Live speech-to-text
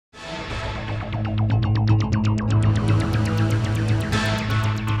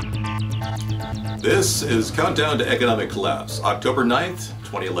This is Countdown to Economic Collapse, October 9th,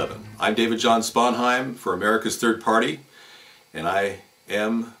 2011. I'm David John Sponheim for America's Third Party, and I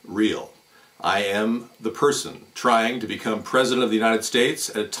am real. I am the person trying to become President of the United States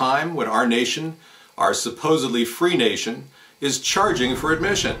at a time when our nation, our supposedly free nation, is charging for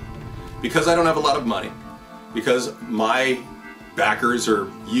admission. Because I don't have a lot of money, because my backers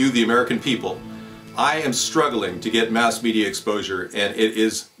are you, the American people, I am struggling to get mass media exposure, and it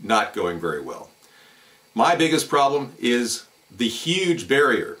is not going very well. My biggest problem is the huge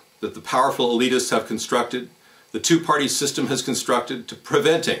barrier that the powerful elitists have constructed, the two-party system has constructed, to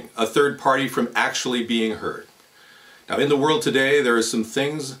preventing a third party from actually being heard. Now, in the world today, there are some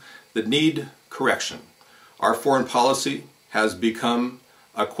things that need correction. Our foreign policy has become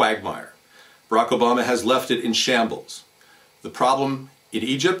a quagmire. Barack Obama has left it in shambles. The problem in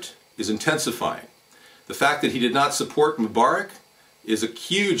Egypt is intensifying. The fact that he did not support Mubarak is a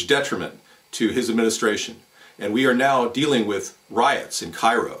huge detriment to his administration, and we are now dealing with riots in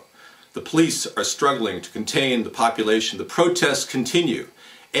Cairo. The police are struggling to contain the population. The protests continue,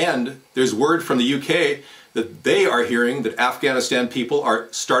 and there's word from the UK that they are hearing that Afghanistan people are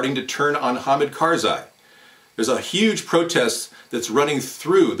starting to turn on Hamid Karzai. There's a huge protest that's running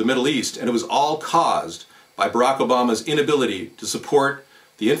through the Middle East, and it was all caused by Barack Obama's inability to support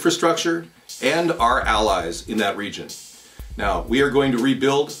the infrastructure and our allies in that region. Now, we are going to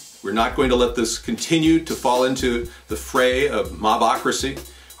rebuild. We're not going to let this continue to fall into the fray of mobocracy.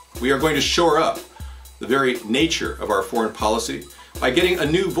 We are going to shore up the very nature of our foreign policy by getting a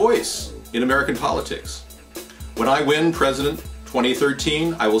new voice in American politics. When I win President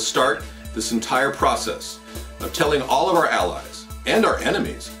 2013, I will start this entire process of telling all of our allies and our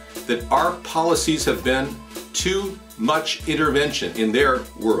enemies that our policies have been too much intervention in their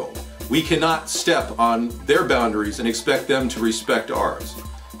world. We cannot step on their boundaries and expect them to respect ours.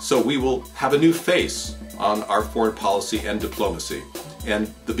 So we will have a new face on our foreign policy and diplomacy.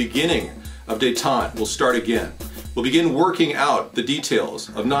 And the beginning of détente will start again. We'll begin working out the details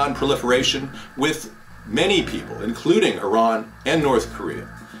of non-proliferation with many people, including Iran and North Korea.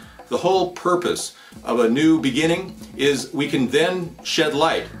 The whole purpose of a new beginning is we can then shed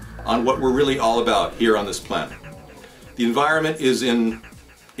light on what we're really all about here on this planet. The environment is in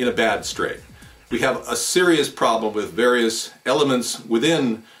a bad strait. We have a serious problem with various elements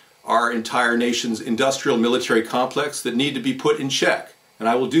within our entire nation's industrial military complex that need to be put in check, and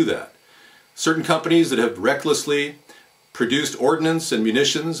I will do that. Certain companies that have recklessly produced ordnance and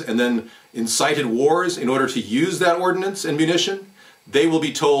munitions and then incited wars in order to use that ordnance and munition, they will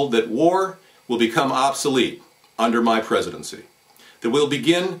be told that war will become obsolete under my presidency. That we'll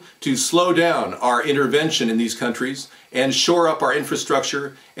begin to slow down our intervention in these countries and shore up our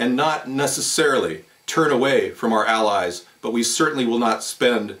infrastructure and not necessarily turn away from our allies, but we certainly will not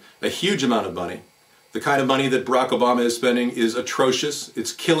spend a huge amount of money. The kind of money that Barack Obama is spending is atrocious.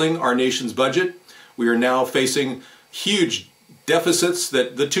 It's killing our nation's budget. We are now facing huge deficits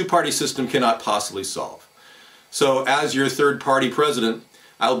that the two-party system cannot possibly solve. So as your third-party president,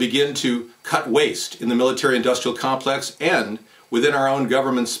 I'll begin to cut waste in the military-industrial complex and within our own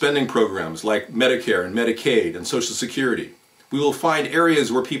government spending programs like Medicare and Medicaid and Social Security. We will find areas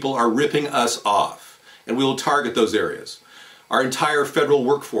where people are ripping us off, and we will target those areas. Our entire federal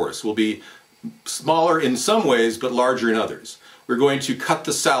workforce will be smaller in some ways, but larger in others. We're going to cut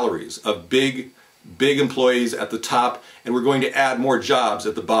the salaries of big employees at the top, and we're going to add more jobs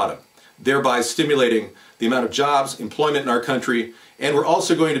at the bottom, thereby stimulating the amount of jobs, employment in our country, and we're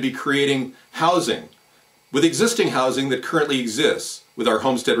also going to be creating housing with existing housing that currently exists with our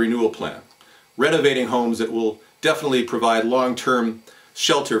Homestead Renewal Plan, renovating homes that will definitely provide long-term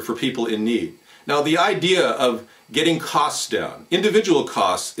shelter for people in need. Now, the idea of getting costs down, individual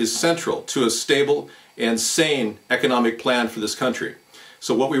costs, is central to a stable and sane economic plan for this country.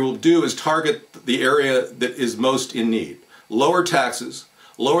 So what we will do is target the area that is most in need. Lower taxes,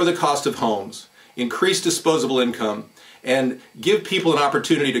 lower the cost of homes, increase disposable income, and give people an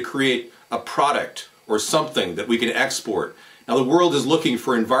opportunity to create a product or something that we can export. Now, the world is looking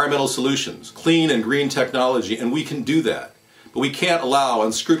for environmental solutions, clean and green technology, and we can do that. But we can't allow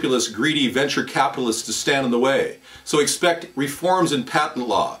unscrupulous, greedy venture capitalists to stand in the way. So expect reforms in patent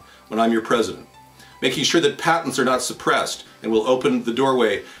law when I'm your president, making sure that patents are not suppressed and will open the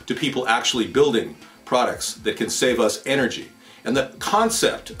doorway to people actually building products that can save us energy. And the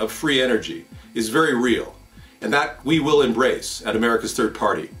concept of free energy is very real, and that we will embrace at America's Third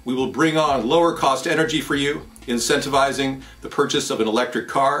Party. We will bring on lower cost energy for you, incentivizing the purchase of an electric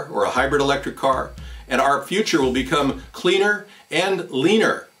car or a hybrid electric car, and our future will become cleaner and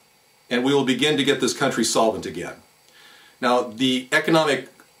leaner, and we will begin to get this country solvent again. Now, the economic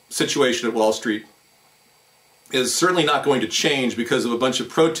situation at Wall Street is certainly not going to change because of a bunch of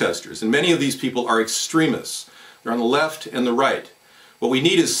protesters. And many of these people are extremists. They're on the left and the right. What we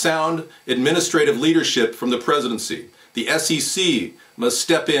need is sound administrative leadership from the presidency. The SEC must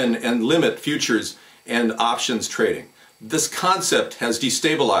step in and limit futures and options trading. This concept has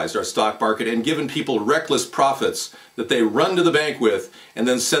destabilized our stock market and given people reckless profits that they run to the bank with and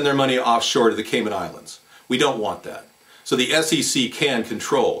then send their money offshore to the Cayman Islands. We don't want that. So the SEC can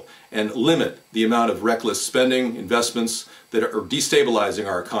control and limit the amount of reckless spending, investments that are destabilizing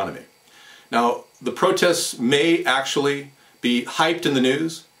our economy. Now, the protests may actually be hyped in the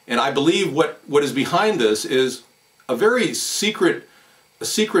news, and I believe what is behind this is a very secret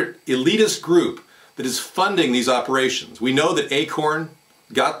elitist group that is funding these operations. We know that Acorn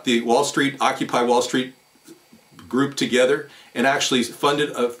got the Occupy Wall Street group together and actually funded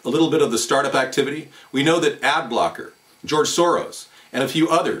a little bit of the startup activity. We know that Adblocker, George Soros, and a few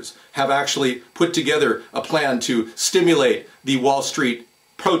others have actually put together a plan to stimulate the Wall Street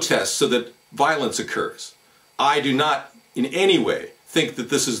protests so that violence occurs. I do not in any way think that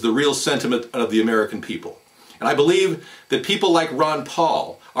this is the real sentiment of the American people. And I believe that people like Ron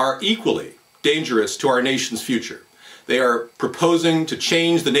Paul are equally dangerous to our nation's future. They are proposing to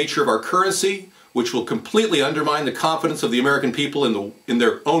change the nature of our currency, which will completely undermine the confidence of the American people in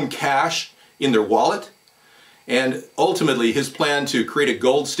their own cash, in their wallet. And ultimately, his plan to create a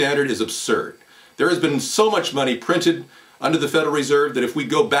gold standard is absurd. There has been so much money printed under the Federal Reserve that if we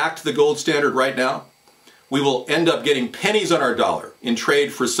go back to the gold standard right now, we will end up getting pennies on our dollar in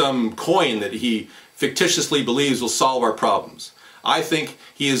trade for some coin that he fictitiously believes will solve our problems. I think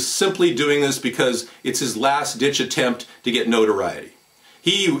he is simply doing this because it's his last-ditch attempt to get notoriety.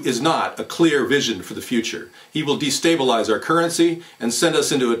 He is not a clear vision for the future. He will destabilize our currency and send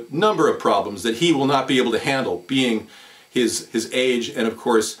us into a number of problems that he will not be able to handle, being his age and, of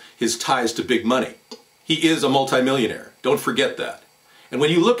course, his ties to big money. He is a multimillionaire. Don't forget that. And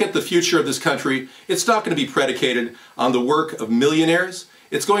when you look at the future of this country, it's not going to be predicated on the work of millionaires.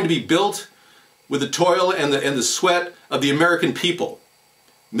 It's going to be built with the toil and the sweat of the American people.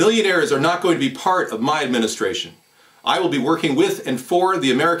 Millionaires are not going to be part of my administration. I will be working with and for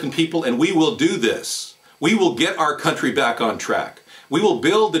the American people, and we will do this. We will get our country back on track. We will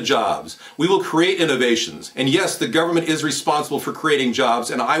build the jobs. We will create innovations. And yes, the government is responsible for creating jobs,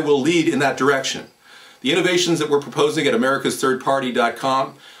 and I will lead in that direction. The innovations that we're proposing at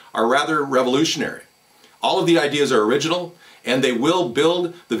americasthirdparty.com are rather revolutionary. All of the ideas are original, and they will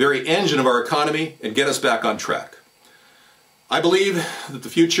build the very engine of our economy and get us back on track. I believe that the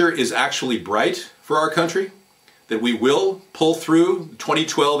future is actually bright for our country, that we will pull through the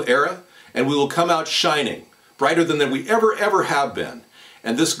 2012 era, and we will come out shining, brighter than we ever have been.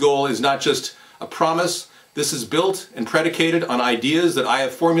 And this goal is not just a promise. This is built and predicated on ideas that I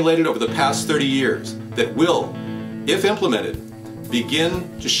have formulated over the past 30 years that will, if implemented,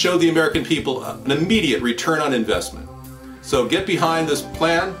 begin to show the American people an immediate return on investment. So get behind this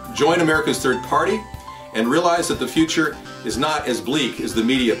plan, join America's Third Party, and realize that the future is not as bleak as the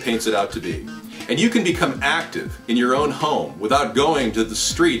media paints it out to be. And you can become active in your own home without going to the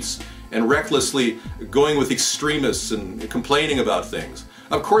streets and recklessly going with extremists and complaining about things.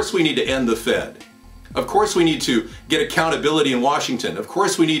 Of course we need to end the Fed. Of course we need to get accountability in Washington. Of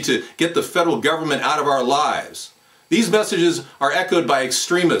course we need to get the federal government out of our lives. These messages are echoed by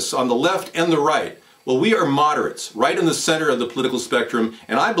extremists on the left and the right. Well, we are moderates, right in the center of the political spectrum,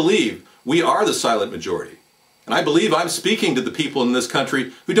 and I believe we are the silent majority. And I believe I'm speaking to the people in this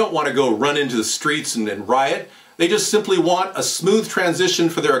country who don't want to go run into the streets and riot. They just simply want a smooth transition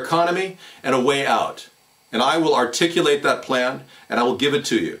for their economy and a way out. And I will articulate that plan, and I will give it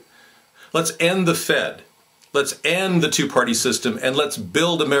to you. Let's end the Fed. Let's end the two-party system, and let's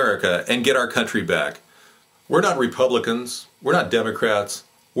build America and get our country back. We're not Republicans. We're not Democrats.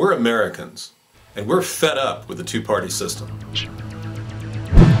 We're Americans. And we're fed up with the two-party system.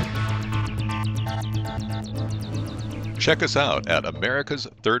 Check us out at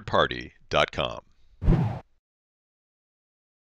americasthirdparty.com.